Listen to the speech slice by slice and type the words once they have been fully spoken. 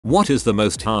What is the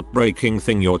most heartbreaking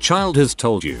thing your child has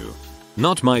told you?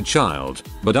 Not my child,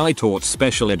 but I taught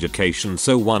special education,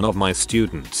 so one of my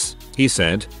students, he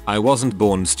said, I wasn't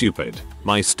born stupid.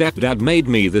 My stepdad made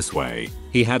me this way.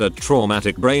 He had a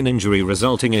traumatic brain injury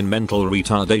resulting in mental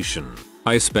retardation.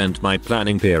 I spent my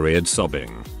planning period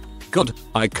sobbing. God,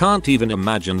 I can't even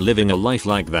imagine living a life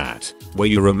like that, where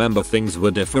you remember things were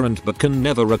different but can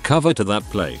never recover to that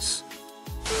place.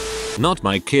 Not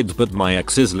my kid but my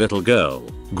ex's little girl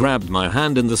grabbed my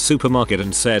hand in the supermarket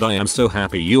and said, I am so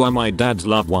happy you are my dad's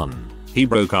loved one. He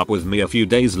broke up with me a few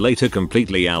days later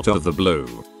completely out of the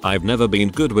blue. I've never been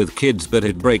good with kids, but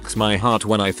it breaks my heart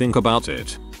when I think about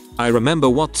it. I remember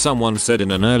what someone said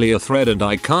in an earlier thread and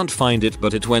I can't find it,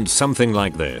 but it went something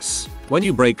like this. When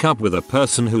you break up with a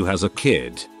person who has a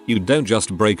kid, you don't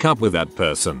just break up with that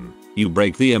person. You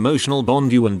break the emotional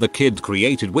bond you and the kid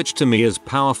created, which to me is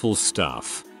powerful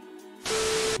stuff.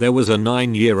 There was a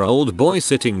 9-year-old boy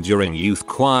sitting during youth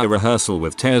choir rehearsal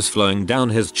with tears flowing down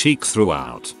his cheeks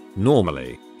throughout.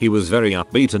 Normally, he was very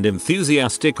upbeat and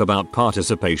enthusiastic about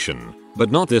participation,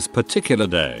 but not this particular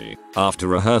day. After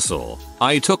rehearsal,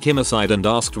 I took him aside and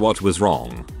asked what was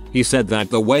wrong. He said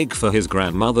that the wake for his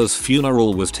grandmother's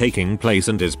funeral was taking place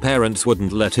and his parents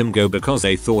wouldn't let him go because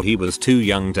they thought he was too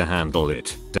young to handle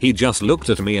it. He just looked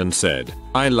at me and said,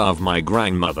 I love my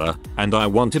grandmother, and I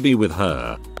want to be with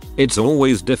her. It's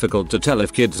always difficult to tell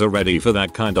if kids are ready for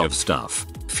that kind of stuff.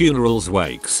 Funerals,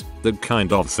 wakes, that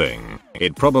kind of thing.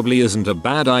 It probably isn't a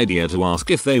bad idea to ask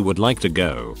if they would like to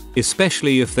go,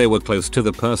 especially if they were close to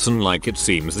the person like it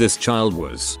seems this child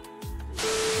was.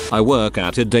 I work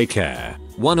at a daycare.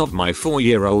 One of my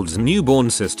 4-year-old's newborn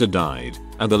sister died,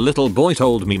 and the little boy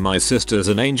told me my sister's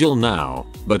an angel now,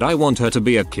 but I want her to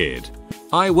be a kid.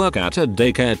 I work at a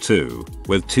daycare too,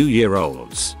 with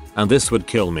 2-year-olds, and this would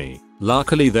kill me.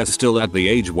 Luckily they're still at the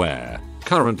age where,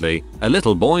 currently, a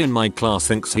little boy in my class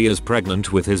thinks he is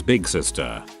pregnant with his big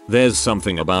sister. There's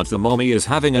something about the mommy is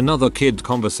having another kid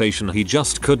conversation he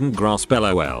just couldn't grasp,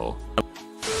 lol.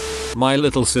 My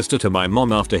little sister to my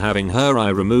mom after having her eye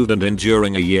removed and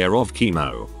enduring a year of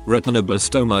chemo,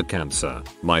 retinoblastoma cancer.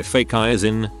 My fake eye is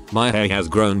in, my hair has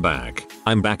grown back,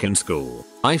 I'm back in school.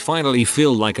 I finally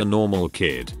feel like a normal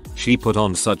kid. She put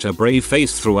on such a brave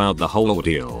face throughout the whole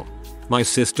ordeal. My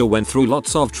sister went through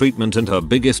lots of treatment and her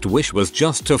biggest wish was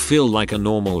just to feel like a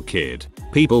normal kid.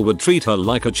 People would treat her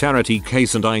like a charity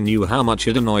case and I knew how much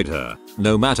it annoyed her.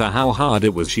 No matter how hard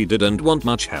it was, she didn't want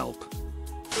much help.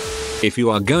 If you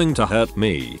are going to hurt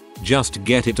me, just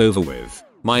get it over with.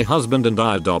 My husband and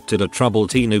I adopted a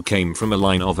troubled teen who came from a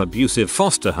line of abusive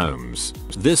foster homes.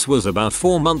 This was about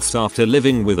 4 months after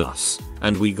living with us,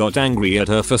 and we got angry at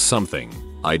her for something.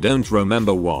 I don't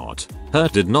remember what.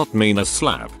 Hurt did not mean a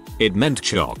slap. It meant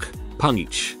shock,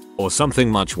 punch, or something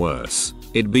much worse.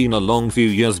 It'd been a long few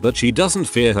years, but she doesn't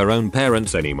fear her own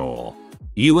parents anymore.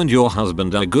 You and your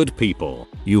husband are good people.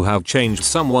 You have changed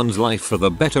someone's life for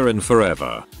the better and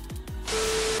forever.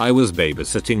 I was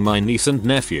babysitting my niece and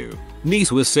nephew.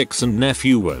 Niece was 6 and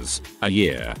nephew was a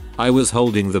year. I was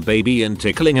holding the baby and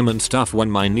tickling him and stuff when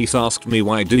my niece asked me,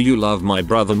 why do you love my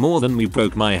brother more than me?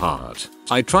 Broke my heart.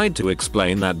 I tried to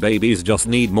explain that babies just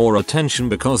need more attention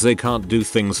because they can't do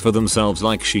things for themselves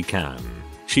like she can.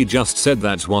 She just said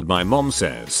that's what my mom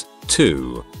says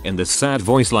too, in this sad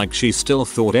voice, like she still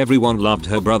thought everyone loved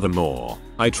her brother more.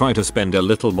 I try to spend a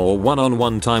little more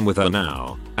one-on-one time with her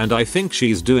now, and I think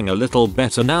she's doing a little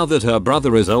better now that her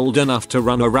brother is old enough to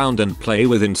run around and play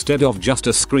with instead of just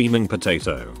a screaming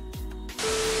potato.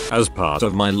 As part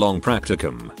of my long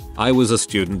practicum, I was a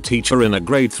student teacher in a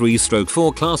grade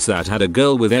 3/4 class that had a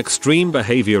girl with extreme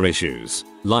behavior issues,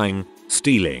 lying,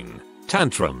 stealing,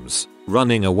 tantrums,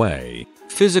 running away,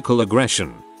 physical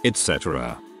aggression,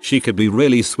 etc. She could be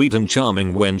really sweet and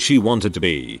charming when she wanted to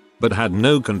be, but had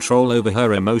no control over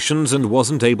her emotions and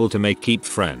wasn't able to keep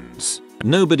friends.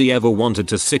 Nobody ever wanted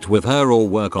to sit with her or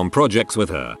work on projects with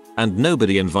her, and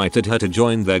nobody invited her to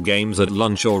join their games at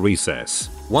lunch or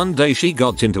recess. One day she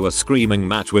got into a screaming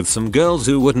match with some girls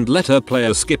who wouldn't let her play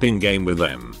a skipping game with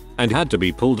them, and had to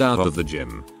be pulled out of the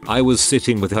gym. I was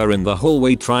sitting with her in the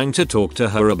hallway trying to talk to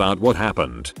her about what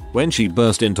happened, when she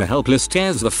burst into helpless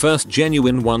tears, the first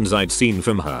genuine ones I'd seen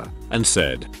from her, and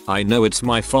said, I know it's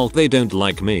my fault they don't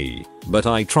like me, but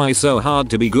I try so hard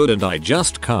to be good and I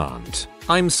just can't.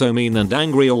 I'm so mean and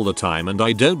angry all the time and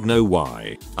I don't know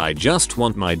why. I just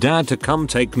want my dad to come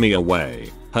take me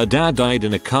away. Her dad died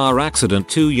in a car accident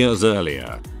 2 years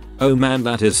earlier. Oh man,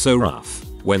 that is so rough.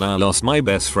 When I lost my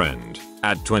best friend,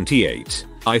 at 28,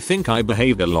 I think I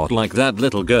behaved a lot like that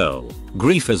little girl.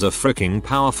 Grief is a freaking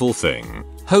powerful thing.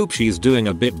 Hope she's doing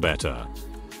a bit better.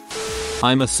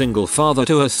 I'm a single father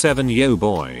to a 7-year-old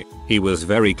boy. He was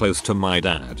very close to my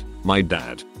dad. My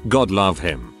dad, God love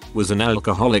him, was an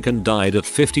alcoholic and died at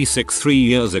 56 3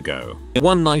 years ago.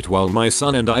 One night while my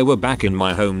son and I were back in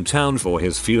my hometown for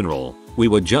his funeral, we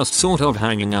were just sort of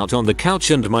hanging out on the couch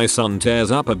and my son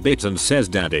tears up a bit and says,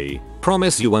 "Daddy,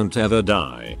 promise you won't ever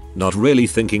die." Not really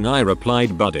thinking, I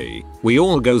replied, "Buddy, we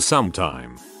all go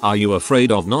sometime. Are you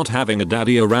afraid of not having a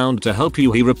daddy around to help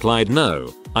you?" He replied,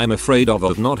 "No, I'm afraid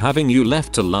of not having you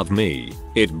left to love me."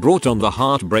 It brought on the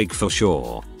heartbreak for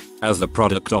sure. As the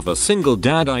product of a single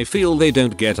dad, I feel they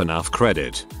don't get enough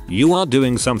credit. You are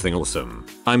doing something awesome.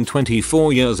 I'm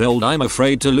 24 years old. I'm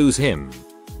afraid to lose him.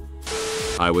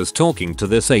 I was talking to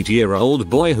this 8-year-old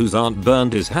boy whose aunt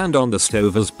burned his hand on the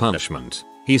stove as punishment.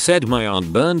 He said, "My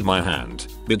aunt burned my hand,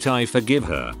 but I forgive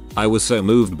her." I was so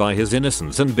moved by his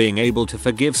innocence and being able to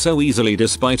forgive so easily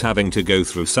despite having to go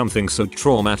through something so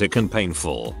traumatic and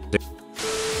painful.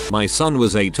 My son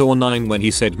was 8 or 9 when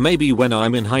he said, "Maybe when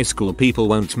I'm in high school people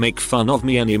won't make fun of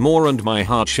me anymore," and my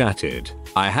heart shattered.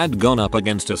 I had gone up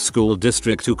against a school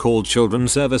district who called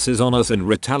children's services on us in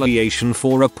retaliation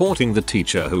for reporting the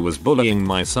teacher who was bullying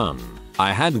my son.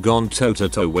 I had gone toe to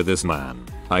toe with this man.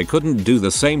 I couldn't do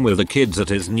the same with the kids at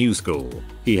his new school.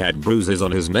 He had bruises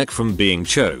on his neck from being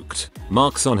choked,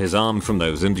 marks on his arm from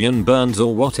those Indian burns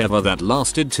or whatever that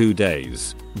lasted 2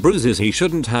 days. Bruises he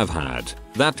shouldn't have had,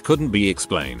 that couldn't be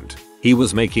explained. He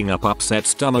was making up upset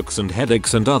stomachs and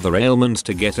headaches and other ailments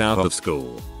to get out of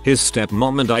school. His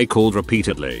stepmom and I called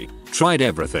repeatedly, tried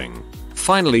everything.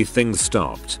 Finally things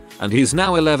stopped, and he's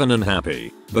now 11 and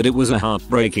happy, but it was a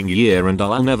heartbreaking year and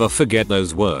I'll never forget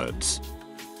those words.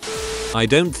 I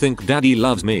don't think daddy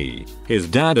loves me. His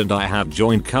dad and I have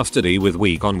joint custody with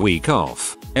week on week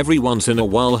off. Every once in a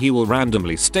while he will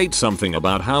randomly state something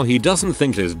about how he doesn't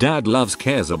think his dad loves,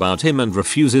 cares about him and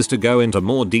refuses to go into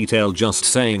more detail, just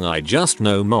saying, "I just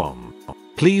know mom."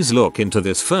 Please look into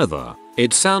this further.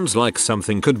 It sounds like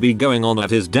something could be going on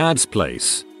at his dad's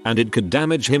place, and it could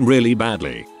damage him really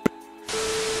badly.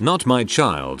 Not my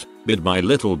child, but my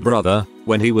little brother.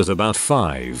 When he was about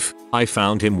 5, I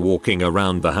found him walking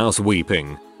around the house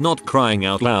weeping, not crying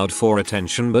out loud for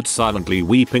attention but silently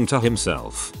weeping to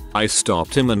himself. I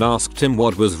stopped him and asked him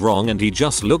what was wrong, and he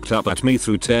just looked up at me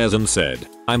through tears and said,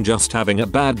 "I'm just having a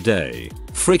bad day."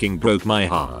 Freaking broke my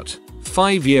heart.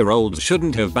 5-year-olds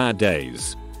shouldn't have bad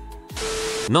days.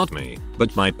 Not me,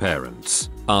 but my parents.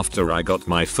 After I got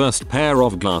my first pair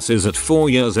of glasses at 4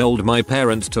 years old, my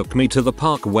parents took me to the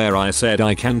park where I said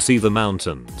I can see the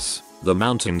mountains. The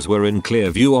mountains were in clear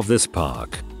view of this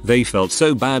park. They felt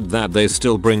so bad that they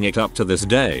still bring it up to this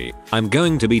day. I'm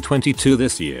going to be 22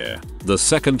 this year. The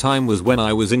second time was when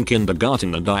I was in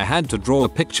kindergarten and I had to draw a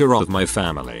picture of my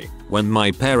family. When my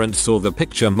parents saw the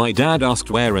picture, my dad asked,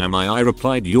 "Where am I?" I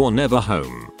replied, "You're never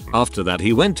home." After that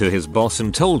he went to his boss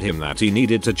and told him that he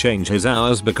needed to change his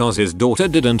hours because his daughter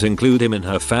didn't include him in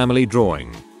her family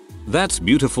drawing. That's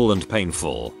beautiful and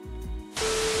painful.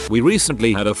 We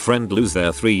recently had a friend lose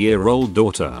their 3-year-old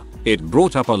daughter. It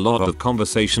brought up a lot of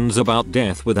conversations about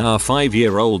death with our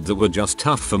 5-year-old that were just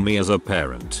tough for me as a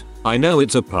parent. I know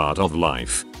it's a part of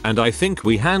life, and I think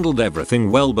we handled everything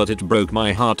well, but it broke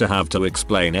my heart to have to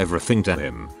explain everything to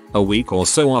him. A week or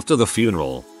so after the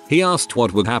funeral, he asked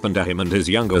what would happen to him and his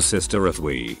younger sister if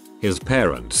we, his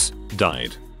parents,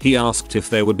 died. He asked if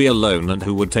they would be alone and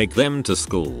who would take them to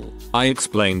school. I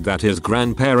explained that his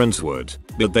grandparents would,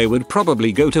 but they would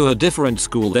probably go to a different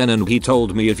school then, and he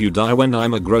told me, "If you die when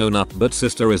I'm a grown up but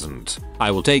sister isn't, I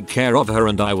will take care of her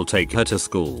and I will take her to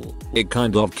school." It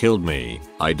kind of killed me.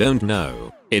 I don't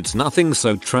know. It's nothing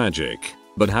so tragic,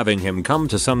 but having him come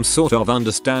to some sort of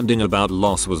understanding about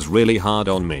loss was really hard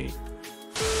on me.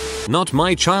 Not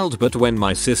my child, but when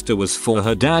my sister was 4,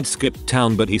 her dad skipped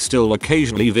town, but he still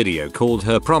occasionally video called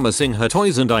her promising her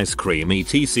toys and ice cream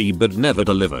etc, but never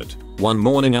delivered. One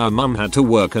morning our mum had to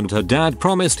work and her dad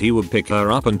promised he would pick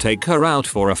her up and take her out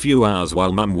for a few hours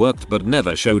while mum worked, but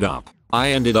never showed up. I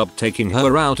ended up taking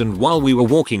her out, and while we were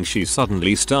walking she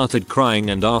suddenly started crying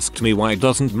and asked me, "Why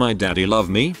doesn't my daddy love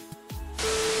me?"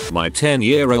 My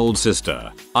 10-year-old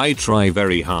sister. I try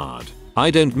very hard. I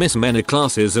don't miss many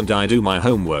classes and I do my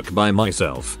homework by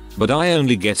myself, but I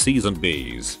only get C's and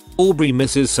B's. Aubrey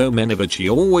misses so many, but she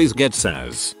always gets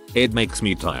A's. It makes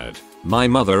me tired. My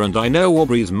mother and I know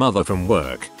Aubrey's mother from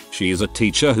work. She is a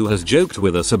teacher who has joked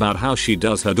with us about how she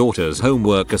does her daughter's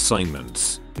homework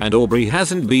assignments. And Aubrey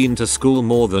hasn't been to school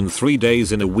more than 3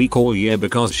 days in a week all year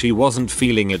because she wasn't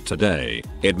feeling it today.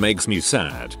 It makes me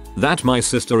sad that my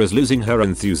sister is losing her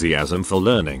enthusiasm for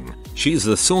learning. She's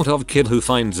the sort of kid who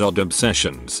finds odd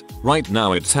obsessions. Right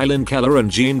now it's Helen Keller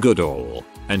and Jean Goodall.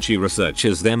 and she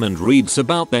researches them and reads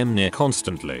about them near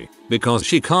constantly because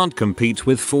she can't compete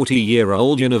with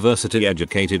 40-year-old university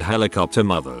educated helicopter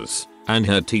mothers, and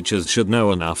her teachers should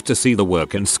know enough to see the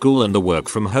work in school and the work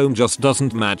from home just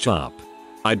doesn't match up.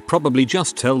 I'd probably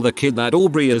just tell the kid that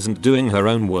Aubrey isn't doing her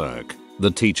own work.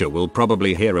 The teacher will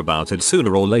probably hear about it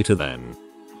sooner or later then.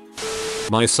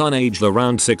 My son aged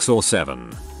around 6 or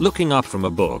 7, looking up from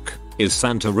a book, "Is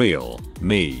Santa real?"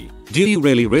 Me: "Do you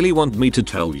really want me to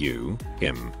tell you?"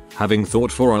 Him: having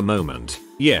thought for a moment: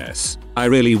 "Yes, I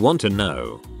really want to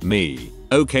know." Me: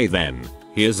 "Okay then,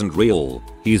 he isn't real,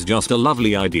 he's just a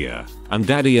lovely idea, and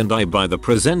Daddy and I buy the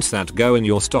presents that go in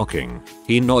your stocking."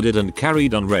 He nodded and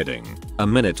carried on reading. A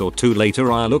minute or two later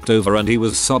I looked over and he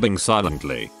was sobbing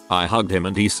silently. I hugged him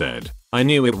and he said, "I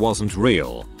knew it wasn't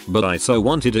real, but I so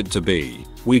wanted it to be."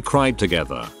 We cried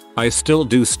together. I still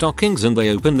do stockings and they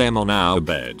open them on our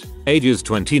bed. Ages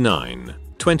 29,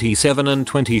 27 and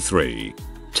 23.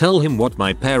 Tell him what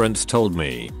my parents told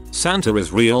me. Santa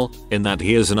is real, in that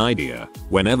he is an idea.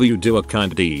 Whenever you do a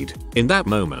kind deed, in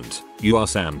that moment, you are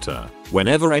Santa.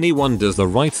 Whenever anyone does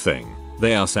the right thing,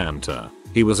 they are Santa.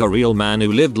 He was a real man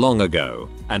who lived long ago,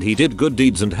 and he did good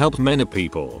deeds and helped many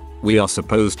people. We are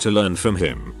supposed to learn from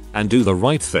him, and do the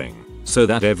right thing, so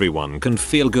that everyone can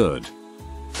feel good.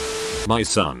 My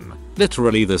son,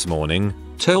 literally this morning,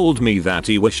 told me that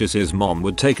he wishes his mom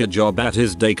would take a job at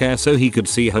his daycare so he could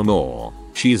see her more.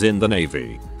 She's in the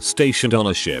Navy, stationed on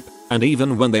a ship, and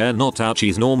even when they're not out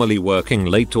she's normally working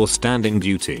late or standing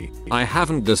duty. I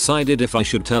haven't decided if I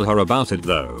should tell her about it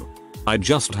though. I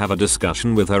just have a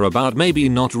discussion with her about maybe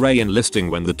not re-enlisting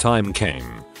when the time came.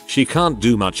 She can't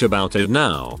do much about it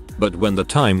now, but when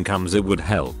the time comes it would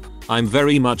help. I'm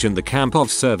very much in the camp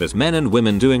of servicemen and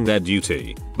women doing their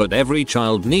duty, but every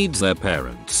child needs their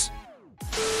parents.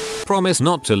 Promise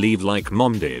not to leave like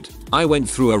mom did. I went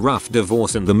through a rough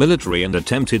divorce in the military and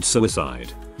attempted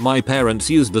suicide. My parents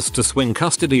used this to swing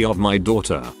custody of my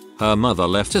daughter. Her mother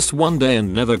left us one day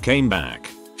and never came back.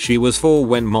 She was 4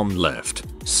 when mom left,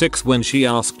 6 when she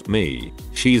asked me.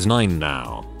 She's 9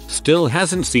 now. Still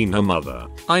hasn't seen her mother.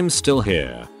 I'm still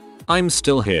here. I'm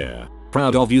still here.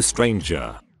 Proud of you,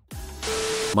 stranger.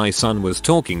 My son was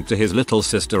talking to his little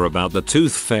sister about the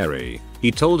tooth fairy.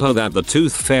 He told her that the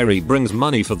tooth fairy brings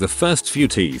money for the first few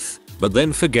teeth, but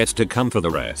then forgets to come for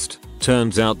the rest.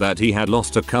 Turns out that he had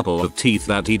lost a couple of teeth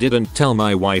that he didn't tell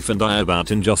my wife and I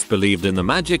about and just believed in the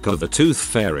magic of the tooth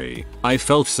fairy. I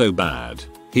felt so bad.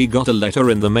 He got a letter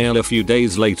in the mail a few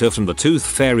days later from the tooth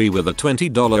fairy with a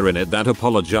 $20 in it that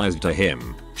apologized to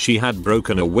him. She had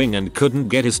broken a wing and couldn't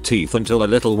get his teeth until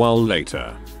a little while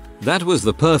later. That was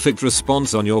the perfect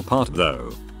response on your part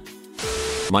though.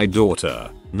 My daughter,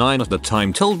 9 at the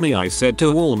time, told me I said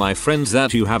to all my friends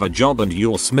that you have a job and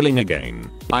you're smiling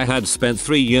again. I had spent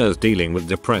 3 years dealing with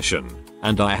depression,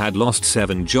 and I had lost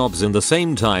 7 jobs in the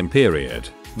same time period.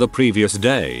 The previous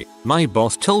day, my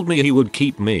boss told me he would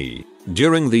keep me.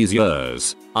 During these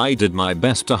years, I did my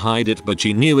best to hide it, but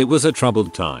she knew it was a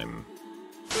troubled time.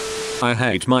 I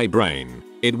hate my brain.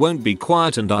 It won't be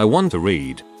quiet and I want to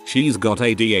read. She's got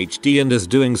ADHD and is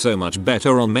doing so much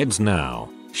better on meds now.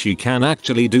 She can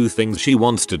actually do things she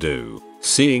wants to do.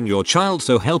 Seeing your child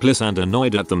so helpless and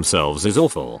annoyed at themselves is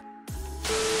awful.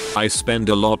 I spend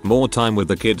a lot more time with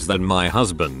the kids than my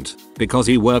husband, because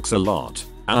he works a lot.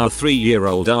 Our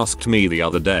 3-year-old asked me the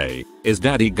other day, "Is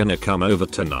daddy gonna come over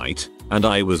tonight?" And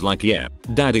I was like, "Yeah,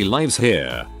 daddy lives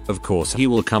here. Of course he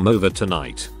will come over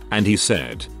tonight." And he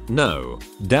said, "No,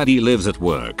 daddy lives at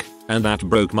work." And that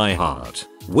broke my heart.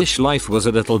 Wish life was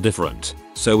a little different,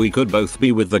 so we could both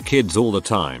be with the kids all the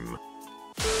time.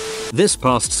 This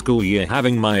past school year,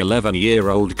 having my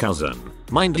 11-year-old cousin,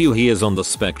 mind you he is on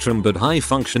the spectrum but high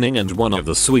functioning and one of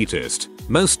the sweetest,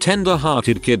 most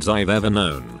tender-hearted kids I've ever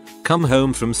known, come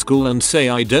home from school and say,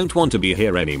 "I don't want to be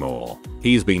here anymore."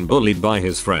 He's been bullied by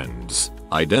his friends.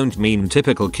 I don't mean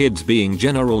typical kids being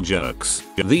general jerks.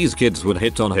 These kids would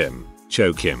hit on him,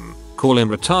 choke him, call him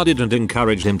retarded and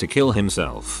encourage him to kill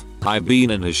himself. I've been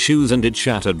in his shoes and it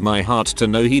shattered my heart to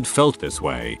know he'd felt this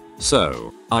way.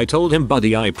 So, I told him,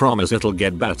 "Buddy, I promise it'll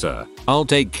get better. I'll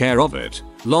take care of it."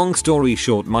 Long story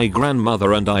short, my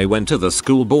grandmother and I went to the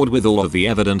school board with all of the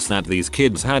evidence that these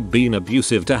kids had been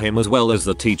abusive to him, as well as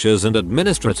the teachers and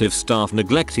administrative staff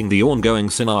neglecting the ongoing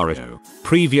scenario.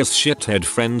 Previous shithead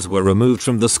friends were removed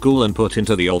from the school and put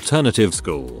into the alternative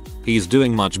school. He's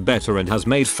doing much better and has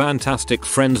made fantastic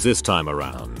friends this time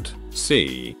around.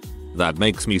 See? That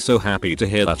makes me so happy to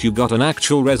hear that you got an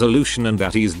actual resolution and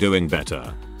that he's doing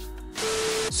better.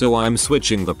 So I'm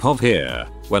switching the POV here.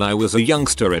 When I was a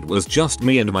youngster it was just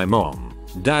me and my mom.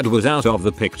 Dad was out of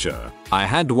the picture. I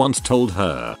had once told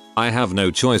her, I have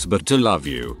no choice but to love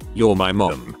you. You're my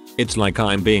mom. It's like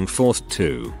I'm being forced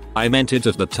to. I meant it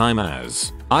at the time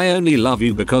as, I only love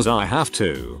you because I have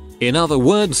to. In other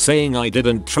words, saying I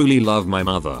didn't truly love my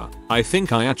mother. I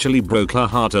think I actually broke her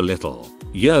heart a little.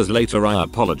 Years later I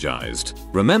apologized,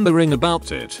 remembering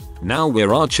about it. Now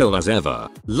we're as chill as ever.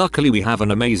 Luckily we have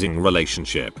an amazing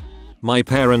relationship. My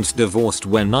parents divorced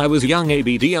when I was young.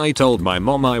 I told my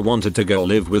mom I wanted to go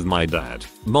live with my dad.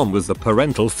 Mom was the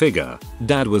parental figure,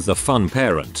 dad was the fun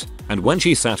parent. And when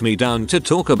she sat me down to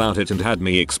talk about it and had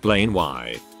me explain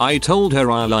why, I told her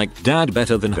I liked dad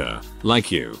better than her.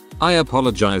 Like you, I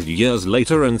apologized years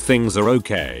later and things are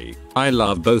okay. I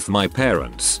love both my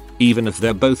parents, even if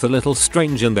they're both a little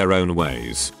strange in their own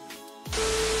ways.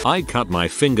 I cut my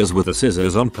fingers with the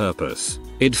scissors on purpose.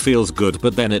 It feels good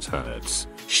but then it hurts.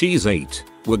 She's 8,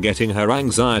 we're getting her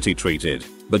anxiety treated,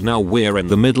 but now we're in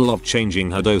the middle of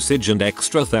changing her dosage and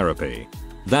extra therapy.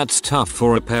 That's tough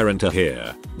for a parent to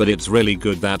hear, but it's really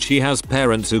good that she has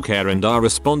parents who care and are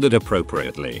responded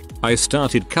appropriately. I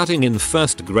started cutting in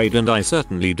 1st grade and I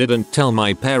certainly didn't tell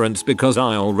my parents because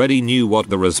I already knew what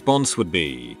the response would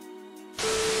be.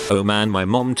 Oh man, my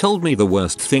mom told me the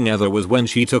worst thing ever was when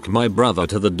she took my brother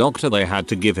to the doctor. They had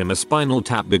to give him a spinal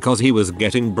tap because he was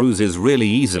getting bruises really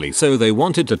easily, so they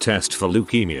wanted to test for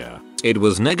leukemia. It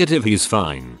was negative, he's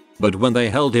fine. But when they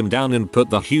held him down and put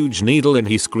the huge needle in,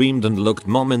 he screamed and looked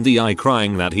mom in the eye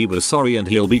crying that he was sorry and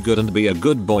he'll be good and be a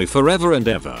good boy forever and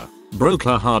ever. Broke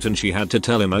her heart and she had to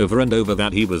tell him over and over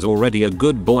that he was already a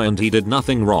good boy and he did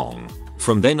nothing wrong.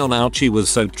 From then on out she was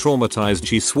so traumatized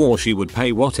she swore she would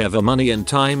pay whatever money and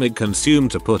time it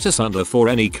consumed to put us under for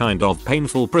any kind of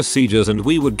painful procedures, and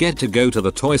we would get to go to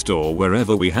the toy store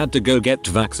wherever we had to go get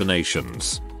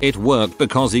vaccinations. It worked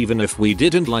because even if we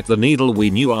didn't like the needle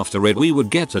we knew after it we would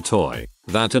get a toy.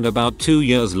 That and about 2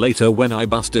 years later when I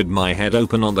busted my head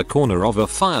open on the corner of a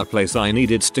fireplace I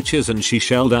needed stitches and she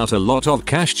shelled out a lot of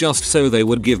cash just so they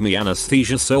would give me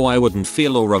anesthesia so I wouldn't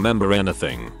feel or remember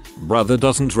anything. Brother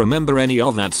doesn't remember any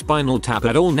of that spinal tap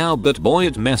at all now, but boy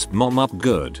it messed mom up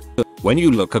good. When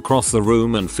you look across the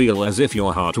room and feel as if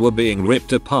your heart were being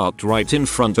ripped apart right in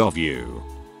front of you.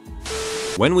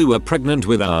 When we were pregnant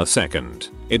with our second,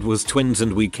 it was twins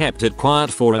and we kept it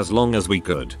quiet for as long as we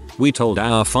could. We told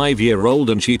our 5-year-old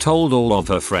and she told all of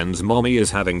her friends mommy is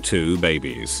having 2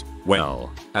 babies.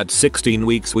 Well, at 16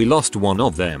 weeks we lost one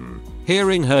of them.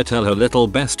 Hearing her tell her little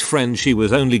best friend she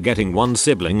was only getting 1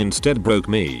 sibling instead broke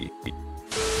me.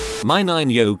 My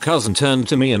 9-year-old cousin turned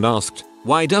to me and asked,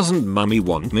 "Why doesn't mummy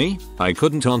want me?" I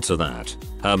couldn't answer that.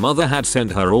 Her mother had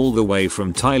sent her all the way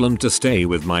from Thailand to stay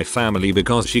with my family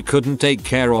because she couldn't take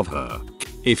care of her.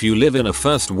 If you live in a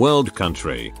first world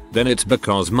country, then it's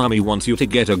because mummy wants you to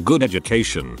get a good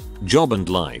education, job and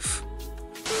life.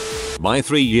 My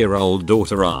 3-year-old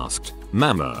daughter asked,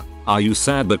 "Mama, are you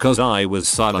sad?" because I was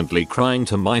silently crying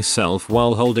to myself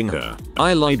while holding her.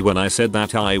 I lied when I said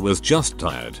that I was just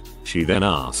tired. She then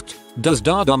asked, "Does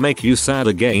Dada make you sad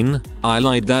again?" I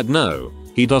lied that no,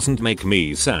 he doesn't make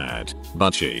me sad.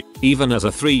 But she, even as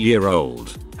a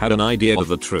 3-year-old, had an idea of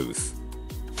the truth.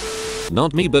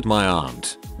 Not me but my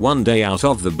aunt. One day out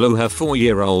of the blue her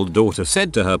 4-year-old daughter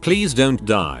said to her, "Please don't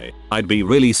die. I'd be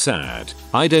really sad.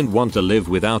 I don't want to live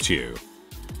without you."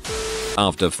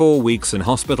 After 4 weeks in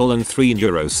hospital and 3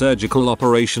 neurosurgical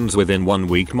operations within 1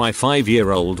 week, my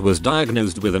 5-year-old was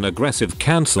diagnosed with an aggressive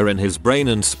cancer in his brain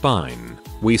and spine.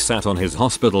 We sat on his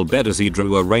hospital bed as he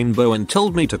drew a rainbow and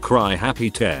told me to cry happy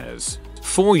tears.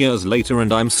 4 years later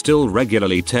and I'm still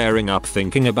regularly tearing up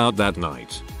thinking about that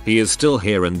night. He is still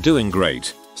here and doing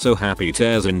great, so happy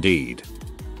tears indeed.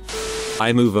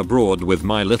 I move abroad with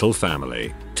my little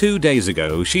family. 2 days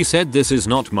ago she said this is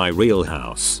not my real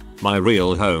house. My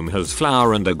real home has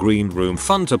flower and a green room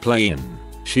fun to play in.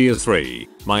 She is 3.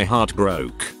 My heart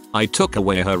broke. I took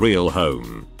away her real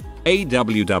home.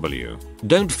 AWW.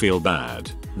 Don't feel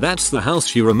bad. That's the house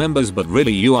she remembers but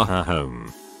really you are her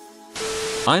home.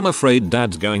 I'm afraid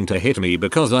dad's going to hit me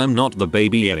because I'm not the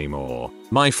baby anymore.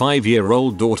 My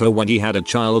 5-year-old daughter when he had a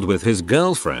child with his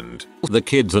girlfriend. The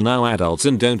kids are now adults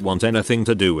and don't want anything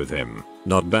to do with him.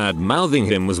 Not bad mouthing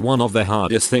him was one of the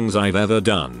hardest things I've ever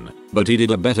done, but he did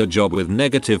a better job with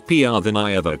negative PR than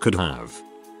I ever could have.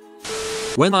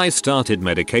 When I started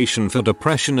medication for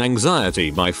depression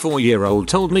anxiety, my 4-year-old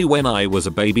told me when I was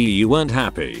a baby you weren't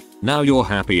happy. Now you're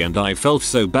happy, and I felt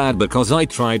so bad because I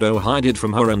tried to hide it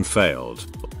from her and failed.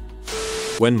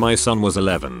 When my son was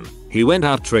 11, he went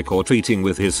out trick-or-treating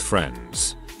with his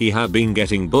friends. He had been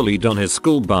getting bullied on his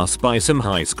school bus by some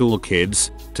high school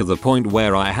kids, to the point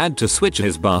where I had to switch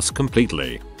his bus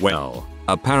completely. Well,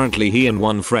 Apparently he and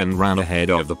one friend ran ahead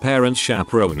of the parents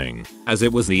chaperoning, as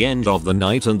it was the end of the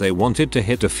night and they wanted to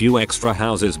hit a few extra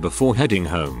houses before heading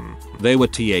home. They were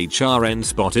THRN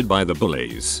spotted by the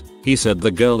bullies. He said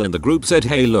the girl in the group said,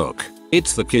 "Hey look,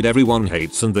 it's the kid everyone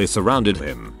hates," and they surrounded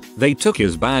him. They took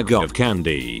his bag of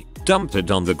candy, dumped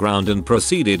it on the ground and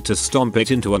proceeded to stomp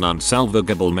it into an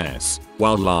unsalvageable mess,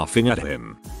 while laughing at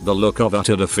him. The look of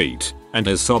utter defeat, and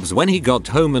his sobs when he got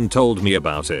home and told me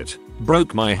about it,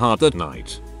 broke my heart that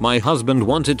night. My husband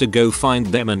wanted to go find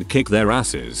them and kick their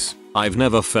asses. I've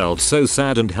never felt so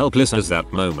sad and helpless as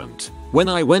that moment. When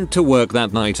I went to work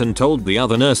that night and told the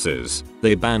other nurses,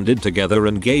 they banded together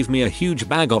and gave me a huge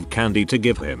bag of candy to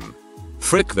give him.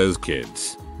 Frick those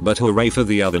kids. But hooray for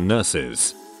the other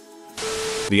nurses.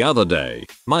 The other day,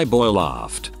 my boy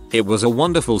laughed. It was a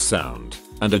wonderful sound,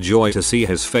 and a joy to see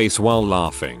his face while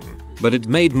laughing. But it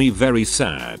made me very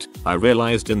sad. I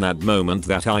realized in that moment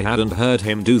that I hadn't heard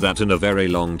him do that in a very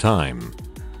long time.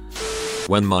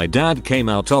 When my dad came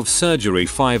out of surgery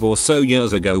 5 or so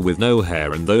years ago with no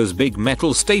hair and those big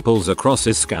metal staples across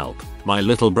his scalp, my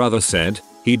little brother said,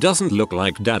 "He doesn't look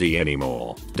like daddy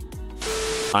anymore."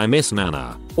 I miss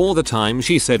Nana. All the time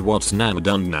she said, "What's Nana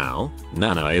done now?"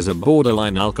 Nana is a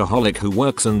borderline alcoholic who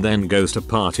works and then goes to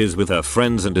parties with her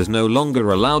friends and is no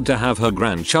longer allowed to have her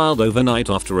grandchild overnight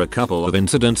after a couple of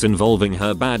incidents involving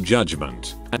her bad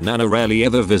judgment. Nana rarely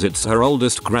ever visits her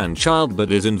oldest grandchild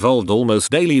but is involved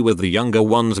almost daily with the younger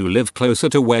ones who live closer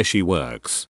to where she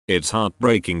works. It's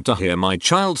heartbreaking to hear my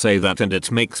child say that, and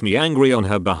it makes me angry on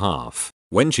her behalf.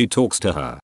 When she talks to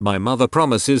her, my mother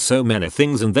promises so many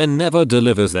things and then never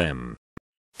delivers them.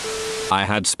 I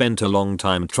had spent a long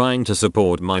time trying to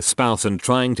support my spouse and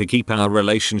trying to keep our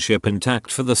relationship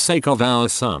intact for the sake of our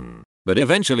son. But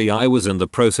eventually I was in the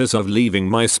process of leaving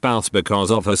my spouse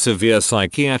because of her severe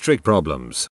psychiatric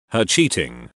problems, her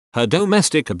cheating, her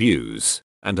domestic abuse,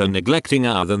 and her neglecting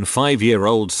our then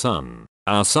 5-year-old son.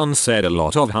 Our son said a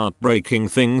lot of heartbreaking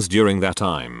things during that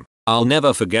time. I'll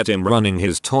never forget him running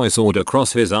his toy sword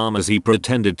across his arm as he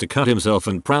pretended to cut himself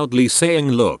and proudly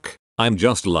saying, "Look, I'm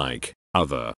just like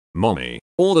other mommy."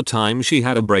 All the time she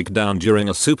had a breakdown during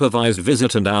a supervised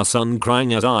visit and our son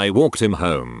crying as I walked him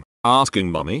home,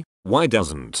 asking, "Mommy, why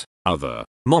doesn't other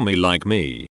mommy like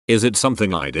me? Is it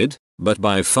something I did?" But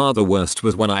by far the worst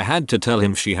was when I had to tell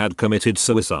him she had committed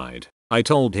suicide. I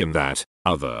told him that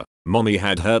other mommy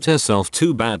had hurt herself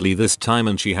too badly this time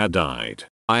and she had died.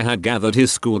 I had gathered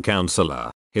his school counselor,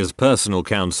 his personal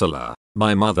counselor,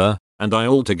 my mother, and I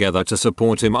all together to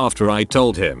support him after I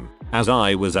told him, as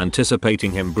I was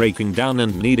anticipating him breaking down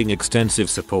and needing extensive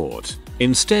support.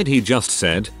 Instead he just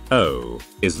said, "Oh,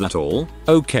 is that all?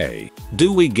 Okay.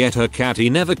 Do we get her cat?" He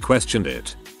never questioned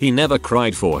it. He never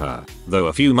cried for her, though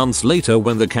a few months later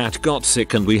when the cat got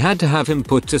sick and we had to have him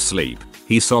put to sleep,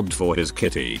 he sobbed for his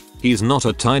kitty. He's not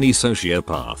a tiny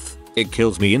sociopath. It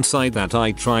kills me inside that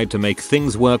I tried to make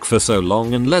things work for so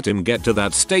long and let him get to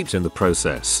that state in the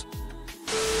process.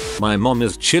 My mom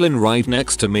is chillin' right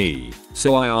next to me,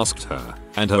 so I asked her,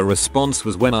 and her response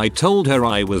was when I told her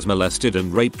I was molested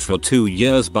and raped for 2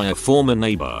 years by a former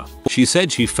neighbor. She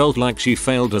said she felt like she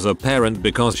failed as a parent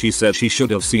because she said she should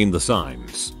have seen the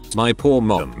signs. My poor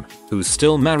mom, who's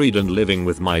still married and living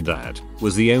with my dad,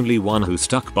 was the only one who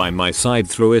stuck by my side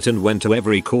through it and went to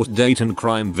every court date and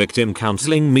crime victim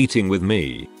counseling meeting with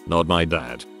me. Not my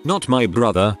dad, not my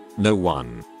brother, no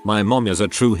one. My mom is a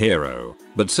true hero,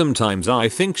 but sometimes I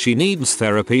think she needs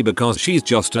therapy because she's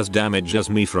just as damaged as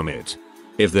me from it.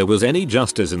 If there was any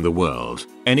justice in the world,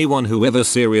 anyone who ever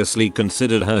seriously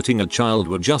considered hurting a child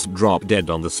would just drop dead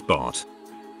on the spot.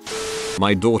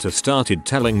 My daughter started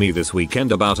telling me this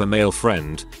weekend about a male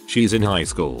friend, she's in high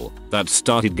school, that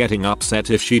started getting upset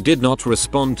if she did not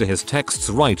respond to his texts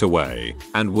right away,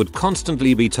 and would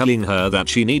constantly be telling her that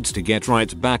she needs to get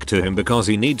right back to him because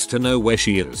he needs to know where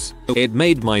she is. It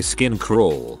made my skin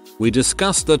crawl. We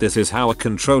discussed that this is how a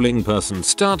controlling person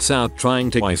starts out trying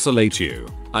to isolate you.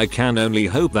 I can only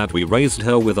hope that we raised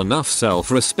her with enough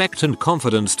self-respect and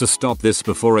confidence to stop this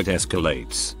before it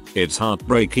escalates. It's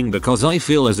heartbreaking because I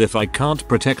feel as if I can't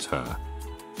protect her.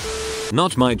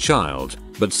 Not my child,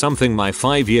 but something my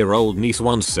 5-year-old niece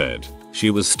once said.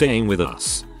 She was staying with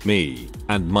us, me,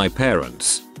 and my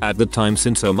parents, at the time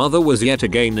since her mother was yet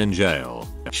again in jail.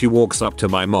 She walks up to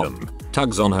my mom,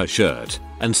 tugs on her shirt,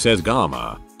 and says,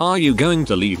 "Gamma, are you going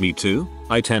to leave me too?"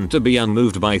 I tend to be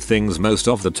unmoved by things most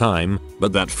of the time,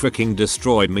 but that freaking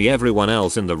destroyed me. Everyone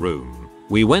else in the room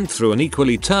We went through an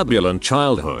equally turbulent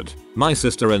childhood, my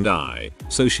sister and I,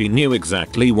 so she knew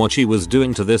exactly what she was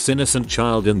doing to this innocent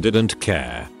child and didn't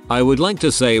care. I would like to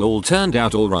say all turned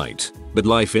out alright, but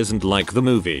life isn't like the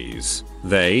movies.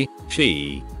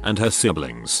 She, and her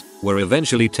siblings were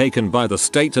eventually taken by the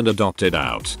state and adopted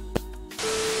out.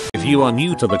 If you are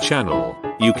new to the channel,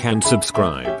 you can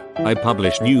subscribe. I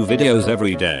publish new videos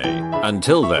every day.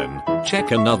 Until then,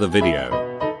 check another video.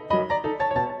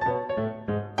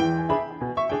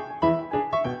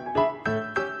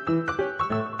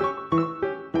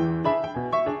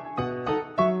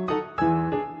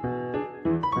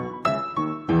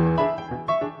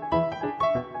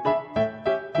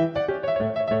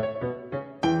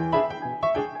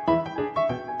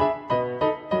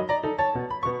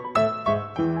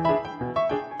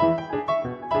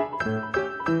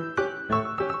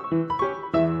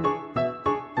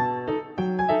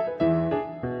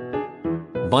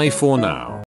 Bye for now.